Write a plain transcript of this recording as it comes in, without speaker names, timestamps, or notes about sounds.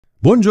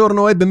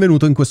Buongiorno e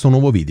benvenuto in questo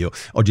nuovo video.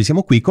 Oggi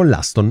siamo qui con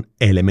l'ASTON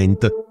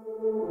Element.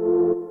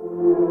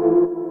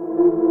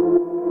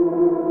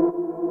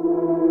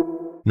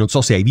 Non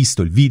so se hai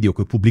visto il video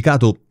che ho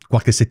pubblicato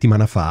qualche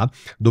settimana fa,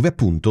 dove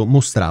appunto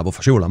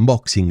facevo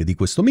l'unboxing di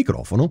questo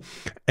microfono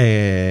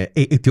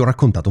e ti ho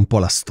raccontato un po'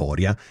 la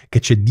storia che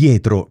c'è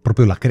dietro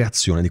proprio la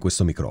creazione di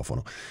questo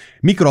microfono.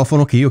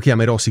 Microfono che io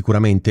chiamerò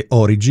sicuramente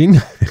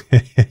Origin,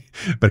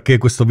 perché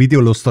questo video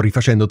lo sto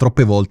rifacendo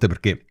troppe volte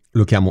perché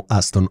lo chiamo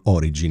ASTON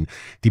Origin.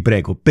 Ti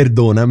prego,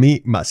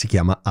 perdonami, ma si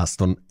chiama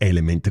ASTON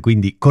Element,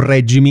 quindi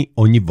correggimi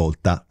ogni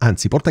volta,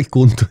 anzi porta il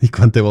conto di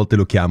quante volte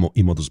lo chiamo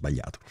in modo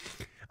sbagliato.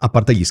 A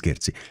parte gli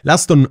scherzi,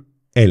 l'ASTON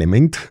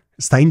Element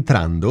sta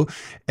entrando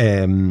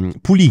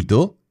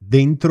pulito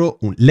dentro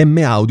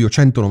l'M-Audio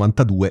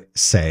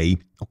 192.6,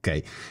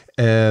 ok?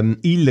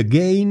 Il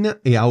gain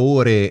è a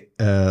ore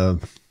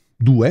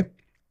 2,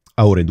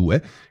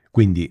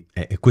 quindi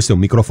questo è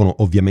un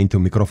microfono, ovviamente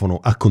un microfono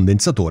a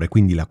condensatore,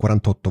 quindi la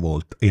 48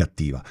 volt è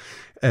attiva.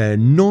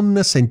 Non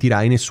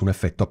sentirai nessun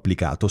effetto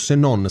applicato, se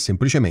non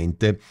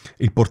semplicemente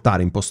il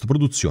portare in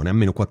post-produzione a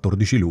meno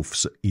 14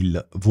 lufs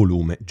il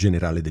volume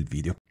generale del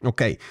video,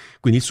 ok?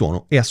 Quindi il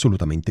suono è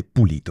assolutamente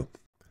pulito.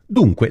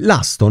 Dunque,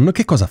 l'ASTON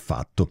che cosa ha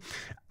fatto?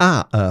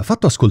 Ha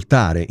fatto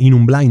ascoltare in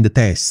un blind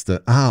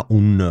test a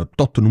un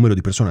tot numero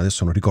di persone,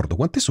 adesso non ricordo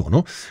quante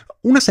sono,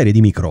 una serie di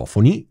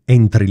microfoni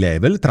entry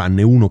level,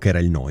 tranne uno che era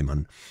il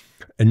Neumann.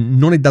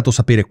 Non è dato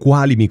sapere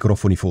quali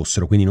microfoni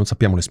fossero, quindi non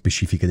sappiamo le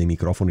specifiche dei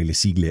microfoni, le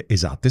sigle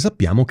esatte,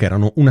 sappiamo che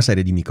erano una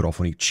serie di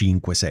microfoni,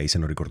 5-6 se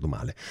non ricordo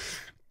male.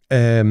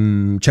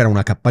 C'era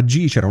una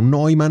KG, c'era un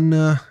Neumann,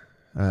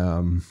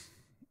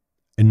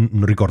 e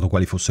non ricordo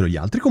quali fossero gli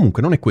altri,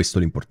 comunque non è questo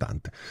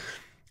l'importante.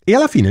 E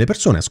alla fine le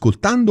persone,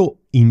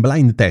 ascoltando in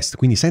blind test,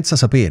 quindi senza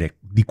sapere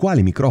di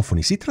quali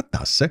microfoni si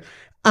trattasse,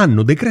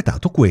 hanno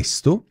decretato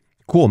questo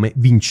come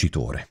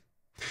vincitore.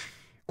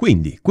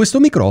 Quindi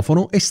questo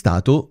microfono è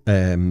stato,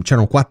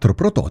 c'erano 4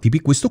 prototipi,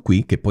 questo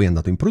qui che poi è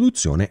andato in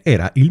produzione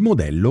era il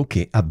modello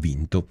che ha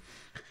vinto.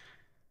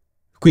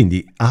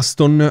 Quindi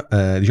ASTON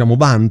diciamo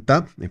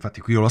vanta, infatti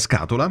qui ho la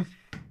scatola,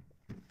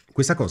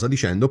 questa cosa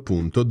dicendo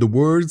appunto The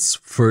World's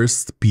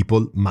First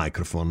People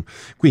Microphone.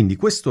 Quindi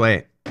questo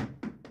è,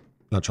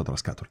 lanciato la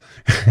scatola,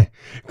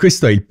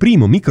 questo è il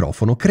primo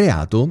microfono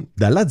creato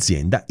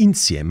dall'azienda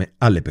insieme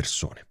alle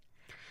persone.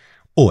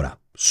 Ora,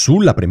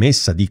 sulla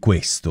premessa di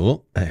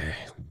questo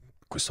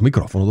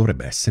microfono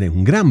dovrebbe essere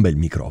un gran bel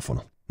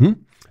microfono.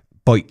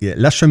 Poi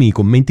lasciami i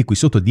commenti qui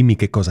sotto e dimmi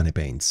che cosa ne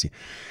pensi.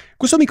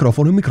 Questo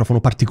microfono è un microfono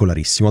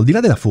particolarissimo, al di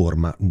là della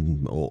forma.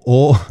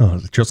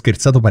 Ci ho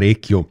scherzato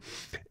parecchio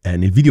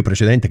nel video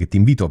precedente che ti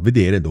invito a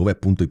vedere, dove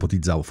appunto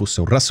ipotizzavo fosse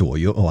un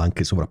rasoio, ho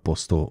anche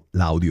sovrapposto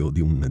l'audio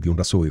di un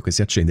rasoio che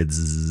si accende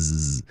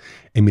zzz,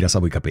 e mi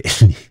rasavo i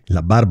capelli.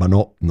 La barba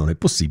no, non è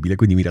possibile,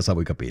 quindi mi rasavo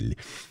i capelli.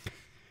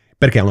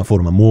 Perché ha una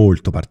forma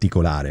molto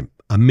particolare.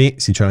 A me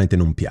sinceramente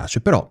non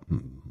piace, però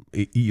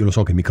io lo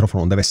so che il microfono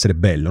non deve essere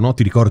bello, no?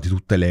 Ti ricordi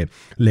tutti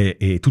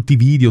i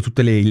video,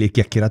 tutte le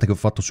chiacchierate che ho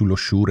fatto sullo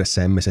Shure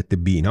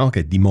SM7B, no? Che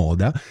è di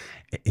moda,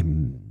 e a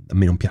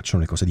me non piacciono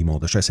le cose di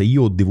moda. Cioè, se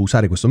io devo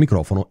usare questo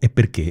microfono è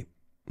perché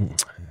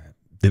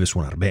deve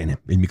suonare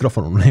bene. Il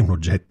microfono non è un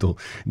oggetto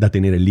da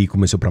tenere lì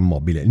come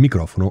soprammobile, il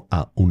microfono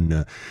ha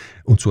un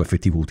suo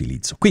effettivo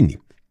utilizzo. Quindi,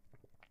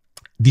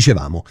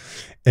 dicevamo,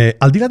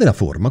 al di là della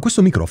forma,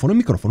 questo microfono è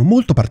un microfono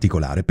molto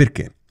particolare.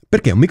 Perché?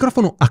 Perché è un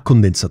microfono a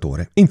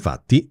condensatore.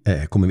 Infatti,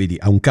 come vedi,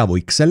 ha un cavo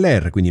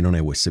XLR, quindi non è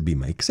USB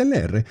ma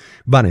XLR,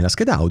 va nella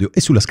scheda audio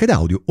e sulla scheda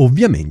audio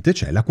ovviamente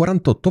c'è la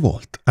 48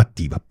 volt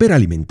attiva per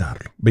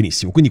alimentarlo.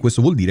 Benissimo, quindi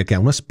questo vuol dire che ha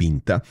una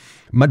spinta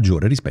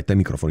maggiore rispetto ai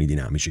microfoni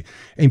dinamici.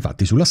 E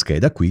infatti sulla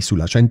scheda qui,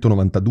 sulla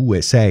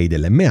 192.6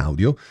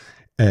 dell'M-Audio,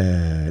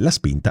 la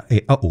spinta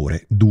è a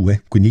ore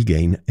 2, quindi il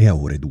gain è a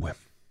ore 2.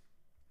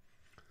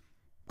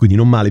 Quindi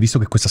non male, visto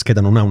che questa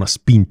scheda non ha una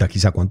spinta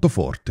chissà quanto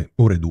forte,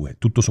 ore 2,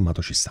 tutto sommato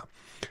ci sta.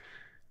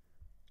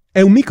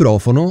 È un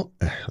microfono,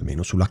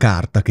 almeno sulla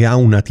carta, che ha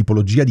una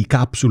tipologia di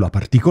capsula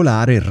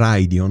particolare,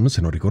 Ridyon, se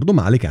non ricordo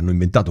male, che hanno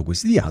inventato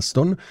questi di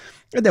ASTON,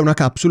 ed è una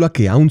capsula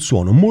che ha un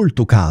suono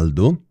molto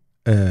caldo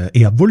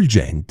e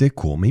avvolgente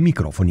come i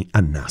microfoni a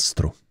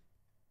nastro.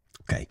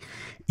 Ok,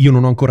 io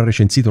non ho ancora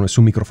recensito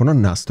nessun microfono a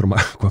nastro, ma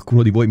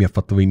qualcuno di voi mi ha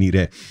fatto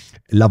venire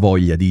la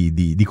voglia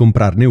di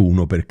comprarne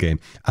uno perché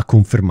ha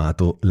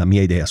confermato la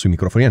mia idea sui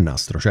microfoni a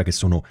nastro, cioè che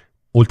sono,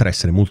 oltre a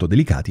essere molto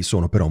delicati,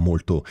 sono però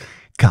molto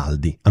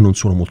caldi, hanno un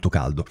suono molto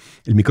caldo.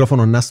 Il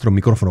microfono a nastro è un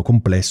microfono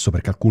complesso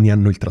perché alcuni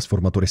hanno il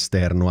trasformatore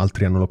esterno,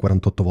 altri hanno la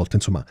 48 volt,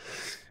 insomma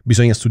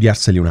bisogna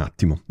studiarseli un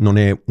attimo, non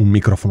è un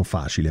microfono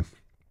facile.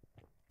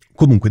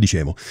 Comunque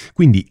dicevo,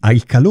 quindi ha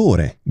il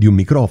calore di un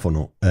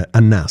microfono a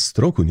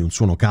nastro, quindi un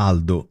suono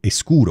caldo e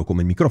scuro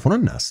come il microfono a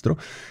nastro,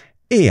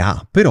 e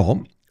ha però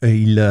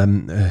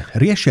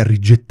riesce a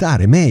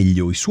rigettare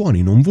meglio i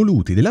suoni non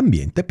voluti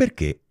dell'ambiente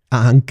perché ha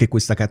anche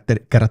questa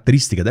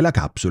caratteristica della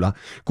capsula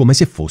come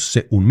se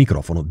fosse un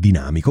microfono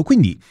dinamico.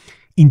 Quindi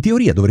in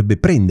teoria dovrebbe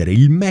prendere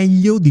il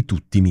meglio di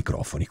tutti i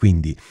microfoni,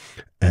 quindi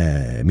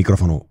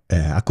microfono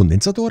a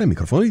condensatore,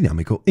 microfono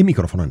dinamico e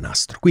microfono a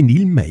nastro, quindi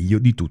il meglio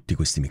di tutti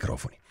questi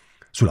microfoni.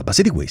 Sulla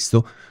base di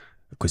questo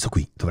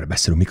qui dovrebbe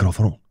essere un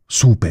microfono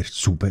super,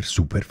 super,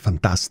 super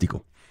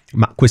fantastico.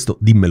 Ma questo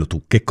dimmelo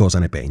tu, che cosa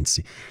ne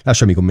pensi?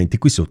 Lasciami i commenti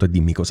qui sotto e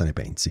dimmi cosa ne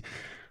pensi.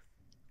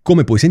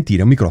 Come puoi sentire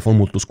è un microfono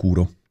molto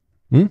scuro.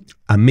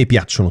 A me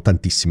piacciono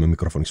tantissimo i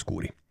microfoni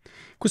scuri.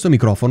 Questo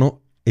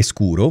microfono è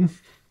scuro,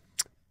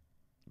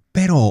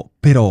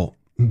 però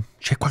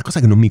c'è qualcosa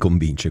che non mi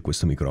convince in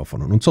questo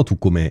microfono. Non so tu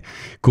come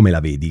la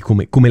vedi,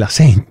 come la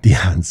senti,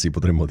 anzi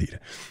potremmo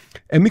dire.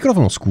 È un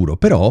microfono scuro,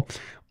 però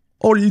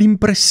ho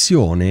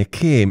l'impressione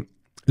che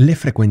le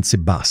frequenze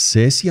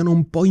basse siano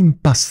un po'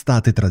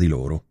 impastate tra di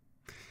loro.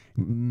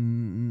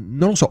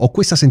 Non lo so, ho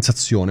questa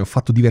sensazione, ho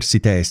fatto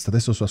diversi test,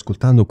 adesso sto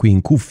ascoltando qui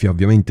in cuffia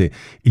ovviamente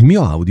il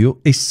mio audio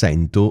e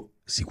sento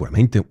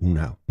sicuramente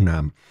una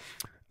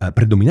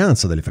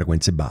predominanza delle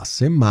frequenze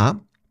basse, ma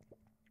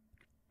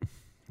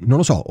non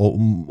lo so,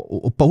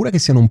 ho paura che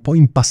siano un po'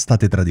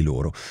 impastate tra di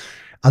loro.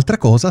 Altra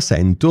cosa,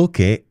 sento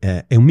che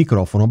è un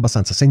microfono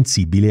abbastanza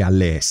sensibile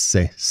alle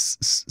S.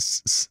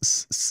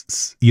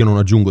 Io non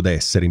aggiungo da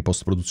essere in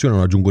post-produzione,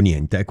 non aggiungo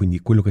niente, quindi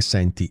quello che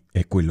senti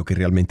è quello che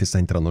realmente sta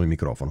entrando nel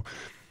microfono.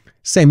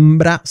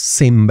 Sembra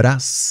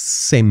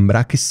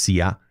che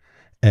sia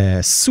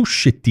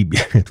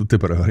suscettibile, tutte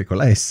parole con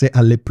la S,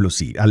 alle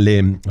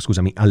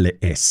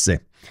S.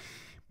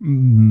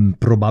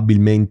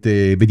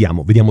 Probabilmente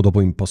vediamo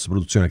dopo in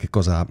post-produzione che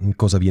cosa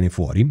viene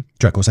fuori,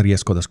 cioè cosa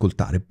riesco ad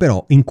ascoltare,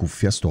 però in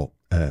cuffia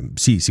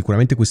sì,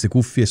 sicuramente queste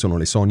cuffie sono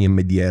le Sony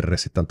MDR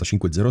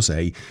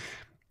 7506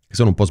 che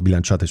sono un po'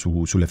 sbilanciate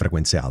sulle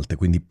frequenze alte,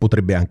 quindi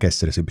potrebbe anche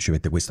essere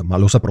semplicemente questo, ma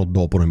lo saprò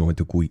dopo nel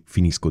momento in cui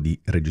finisco di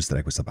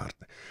registrare questa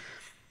parte.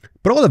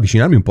 Provo ad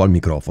avvicinarmi un po' al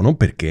microfono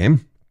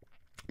perché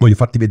voglio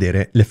farti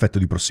vedere l'effetto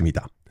di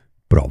prossimità.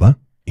 Prova.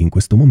 In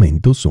questo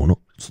momento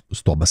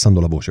sto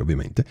abbassando la voce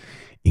ovviamente,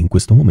 in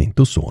questo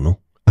momento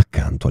sono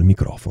accanto al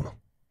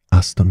microfono.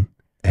 ASTON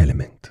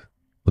Element.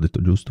 Ho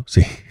detto giusto? Sì,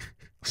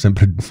 ho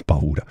sempre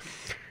paura.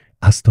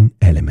 ASTON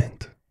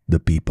Element, the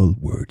people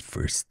word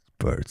first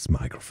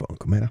microphone.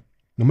 Com'era?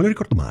 Non me lo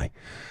ricordo mai.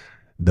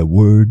 The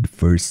word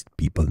first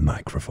people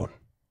microphone.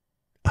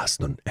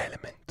 ASTON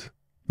Element.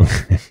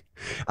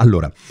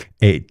 Allora,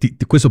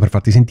 questo per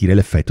farti sentire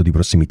l'effetto di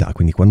prossimità,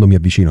 quindi quando mi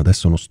avvicino,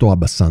 adesso non sto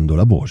abbassando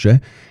la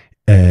voce,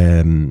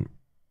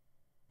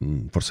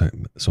 forse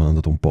sono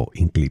andato un po'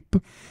 in clip,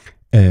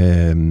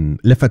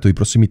 l'effetto di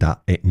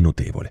prossimità è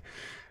notevole.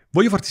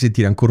 Voglio farti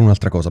sentire ancora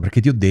un'altra cosa,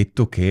 perché ti ho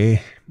detto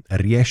che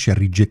riesce a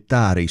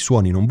rigettare i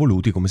suoni non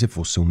voluti come se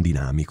fosse un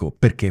dinamico,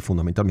 perché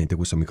fondamentalmente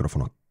questo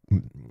microfono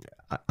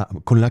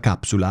con la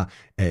capsula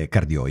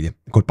cardioide,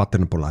 col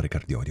pattern polare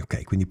cardioide,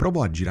 ok? Quindi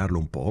provo a girarlo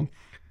un po'.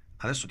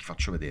 Adesso ti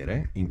faccio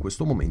vedere, in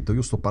questo momento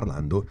io sto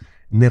parlando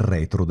nel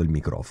retro del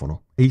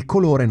microfono e il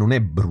colore non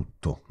è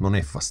brutto, non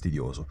è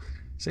fastidioso.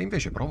 Se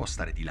invece provo a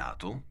stare di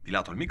lato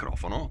al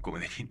microfono, come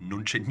vedi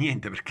non c'è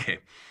niente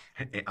perché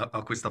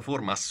ha questa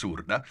forma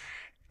assurda,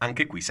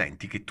 anche qui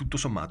senti che tutto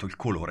sommato il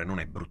colore non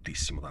è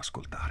bruttissimo da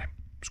ascoltare.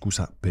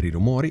 Scusa per i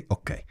rumori,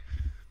 ok.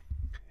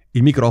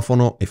 Il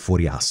microfono è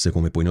fuori asse,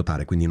 come puoi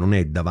notare, quindi non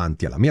è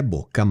davanti alla mia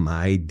bocca,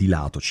 ma è di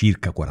lato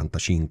circa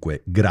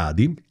 45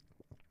 gradi,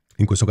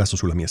 in questo caso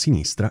sulla mia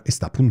sinistra, e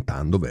sta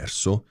puntando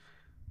verso...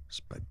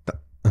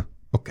 Aspetta...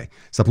 ok,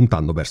 sta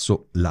puntando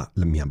verso la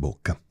mia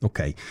bocca,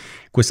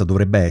 ok? Questa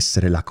dovrebbe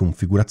essere la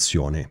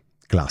configurazione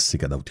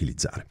classica da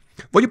utilizzare.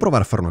 Voglio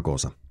provare a fare una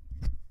cosa.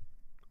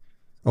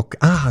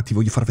 Ok, ti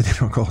voglio far vedere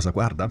una cosa,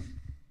 guarda.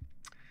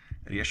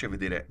 Riesci a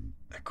vedere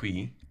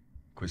qui?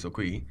 Questo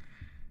qui?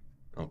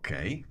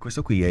 Ok,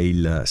 questo qui è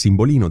il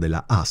simbolino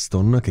della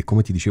ASTON che,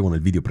 come ti dicevo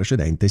nel video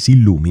precedente, si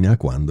illumina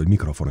quando il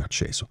microfono è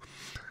acceso.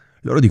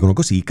 Loro dicono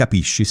così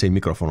capisci se il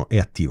microfono è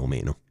attivo o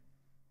meno.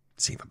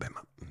 Sì, vabbè,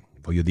 ma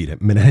voglio dire,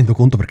 me ne rendo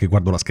conto perché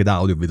guardo la scheda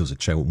audio e vedo se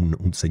c'è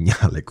un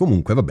segnale.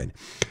 Comunque, va bene.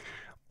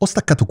 Ho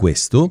staccato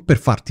questo per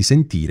farti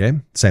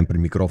sentire, sempre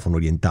il microfono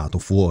orientato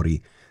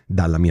fuori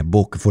dalla mia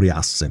bocca, fuori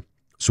asse,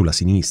 sulla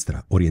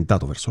sinistra,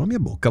 orientato verso la mia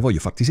bocca. Voglio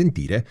farti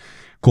sentire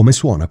come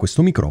suona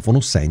questo microfono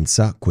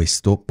senza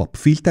questo pop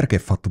filter che è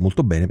fatto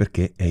molto bene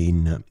perché è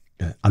in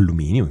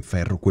alluminio, in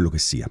ferro, quello che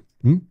sia.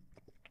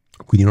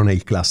 Quindi non è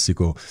il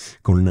classico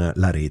con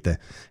la rete,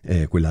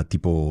 quella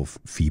tipo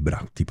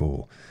fibra,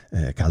 tipo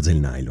calza il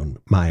nylon,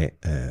 ma è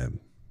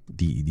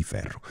di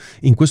ferro.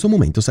 In questo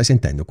momento stai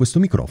sentendo questo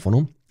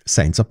microfono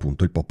senza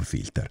appunto il pop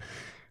filter.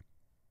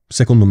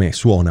 Secondo me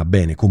suona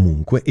bene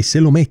comunque e se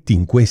lo metti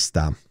in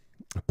questa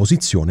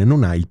posizione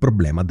non hai il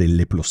problema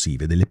delle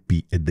plosive, delle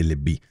P e delle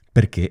B,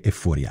 perché è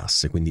fuori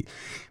asse, quindi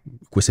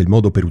questo è il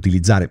modo per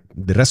utilizzare.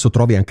 Del resto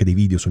trovi anche dei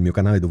video sul mio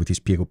canale dove ti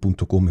spiego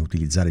appunto come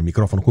utilizzare il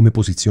microfono, come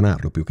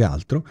posizionarlo più che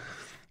altro.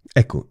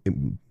 Ecco,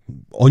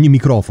 ogni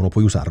microfono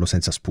puoi usarlo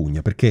senza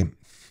spugna, perché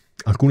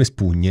alcune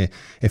spugne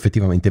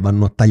effettivamente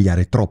vanno a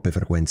tagliare troppe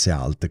frequenze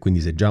alte,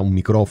 quindi se già un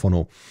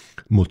microfono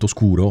molto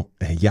scuro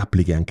gli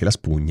applichi anche la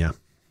spugna,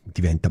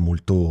 diventa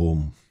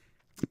molto...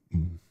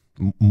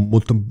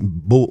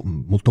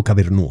 molto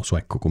cavernoso,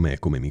 ecco, come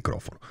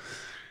microfono.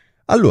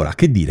 Allora,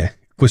 che dire,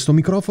 questo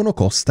microfono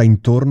costa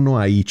intorno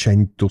ai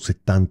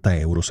 170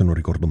 euro, se non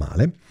ricordo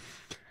male,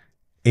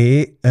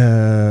 e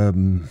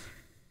non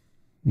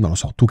lo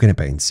so, tu che ne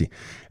pensi?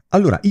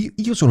 Allora,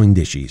 io sono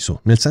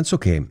indeciso, nel senso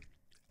che,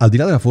 al di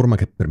là della forma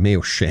che per me è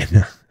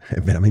oscena,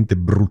 è veramente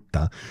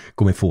brutta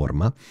come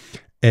forma,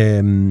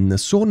 i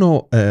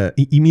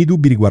miei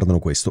dubbi riguardano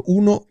questo.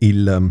 Uno,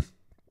 il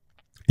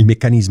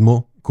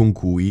meccanismo con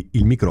cui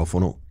il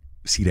microfono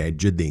si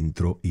regge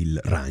dentro il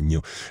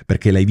ragno,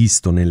 perché l'hai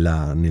visto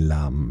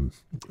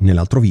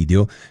nell'altro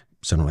video.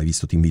 Se non l'hai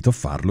visto ti invito a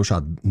farlo.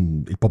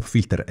 Il pop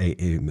filter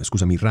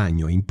scusami, il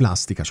ragno è in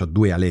plastica, c'ha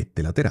 2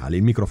 alette laterali,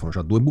 il microfono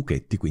c'ha 2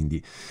 buchetti,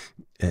 quindi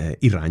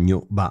il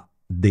ragno va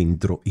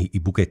dentro i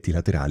buchetti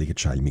laterali che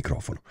c'ha il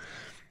microfono.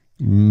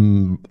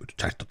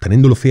 Certo,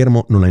 tenendolo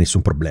fermo non hai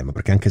nessun problema,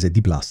 perché anche se è di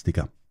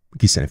plastica,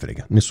 chi se ne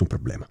frega, nessun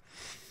problema.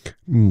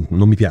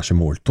 Non mi piace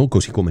molto,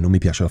 così come non mi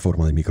piace la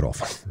forma del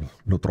microfono,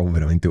 lo trovo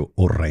veramente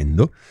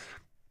orrendo,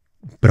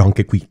 però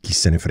anche qui chi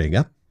se ne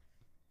frega.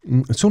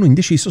 Sono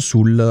indeciso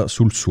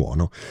sul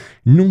suono,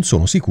 non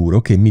sono sicuro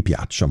che mi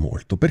piaccia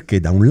molto, perché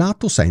da un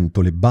lato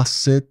sento le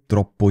basse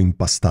troppo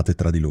impastate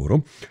tra di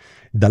loro,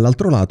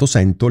 dall'altro lato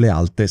sento le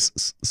alte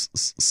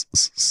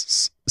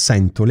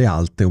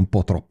un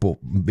po' troppo,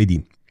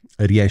 vedi,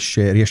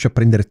 riesce a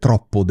prendere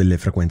troppo delle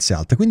frequenze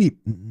alte,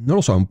 quindi non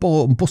lo so, è un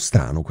po'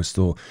 strano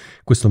questo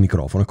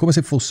microfono, è come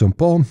se fosse un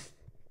po'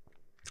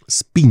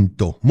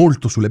 spinto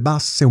molto sulle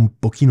basse, un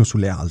pochino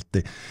sulle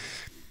alte.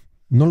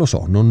 Non lo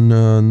so,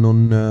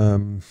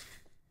 non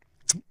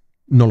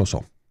lo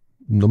so,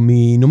 non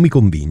mi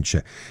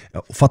convince.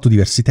 Ho fatto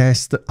diversi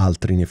test,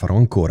 altri ne farò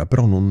ancora,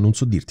 però non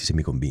so dirti se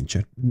mi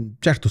convince.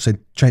 Certo,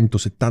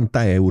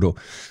 170 euro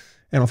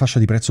è una fascia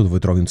di prezzo dove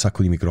trovi un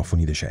sacco di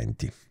microfoni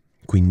decenti,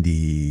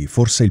 quindi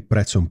forse il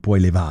prezzo è un po'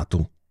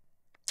 elevato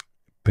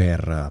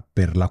per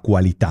la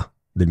qualità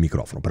del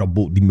microfono, però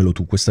dimmelo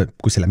tu, questa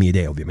è la mia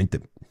idea, ovviamente.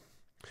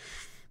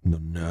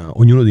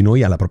 Ognuno di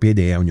noi ha la propria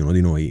idea, ognuno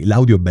di noi.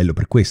 L'audio è bello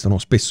per questo, no?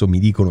 Spesso mi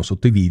dicono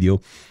sotto i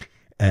video,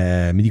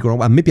 mi dicono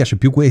a me piace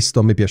più questo,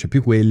 a me piace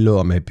più quello,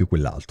 a me più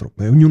quell'altro.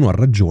 E ognuno ha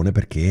ragione,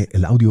 perché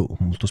l'audio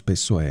molto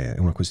spesso è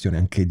una questione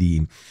anche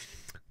di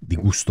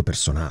gusto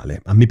personale.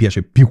 A me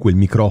piace più quel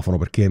microfono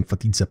perché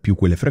enfatizza più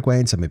quelle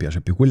frequenze, a me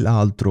piace più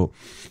quell'altro.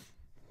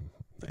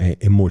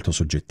 È molto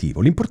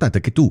soggettivo. L'importante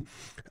è che tu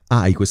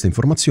hai queste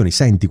informazioni,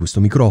 senti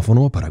questo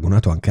microfono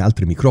paragonato anche a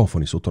altri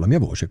microfoni sotto la mia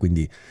voce,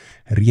 quindi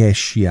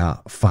riesci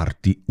a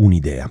farti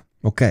un'idea,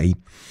 ok?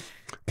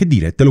 Che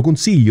dire, te lo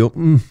consiglio?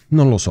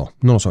 Non lo so,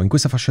 in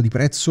questa fascia di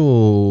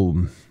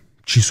prezzo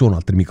ci sono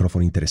altri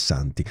microfoni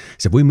interessanti.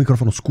 Se vuoi un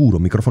microfono scuro,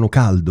 un microfono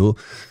caldo,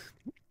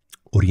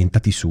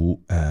 orientati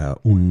su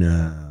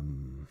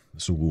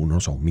non lo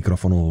so, un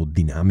microfono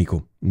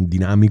dinamico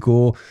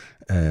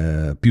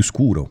più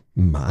scuro,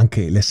 ma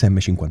anche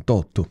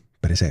l'SM58,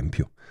 per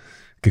esempio,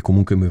 che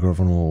comunque è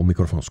un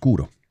microfono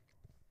scuro.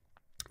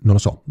 Non lo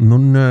so,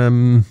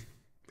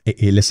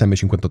 e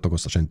l'SM58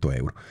 costa 100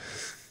 euro.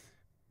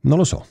 Non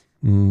lo so,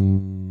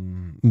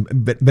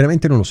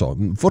 veramente non lo so.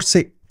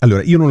 Forse,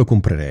 allora, io non lo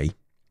comprerei,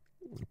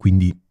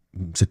 quindi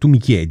se tu mi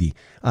chiedi,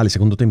 Ale,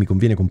 secondo te mi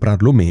conviene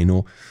comprarlo o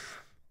meno,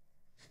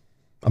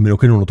 a meno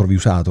che non lo trovi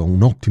usato a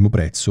un ottimo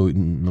prezzo,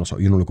 non lo so,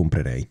 io non lo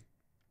comprerei.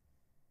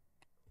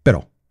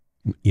 Però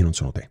io non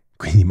sono te,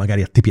 quindi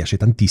magari a te piace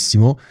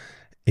tantissimo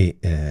e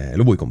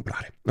lo vuoi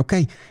comprare,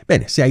 ok?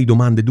 Bene, se hai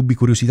domande, dubbi,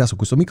 curiosità su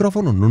questo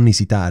microfono, non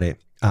esitare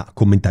a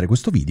commentare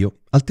questo video,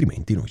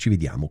 altrimenti noi ci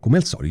vediamo come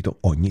al solito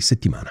ogni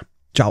settimana.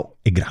 Ciao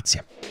e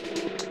grazie!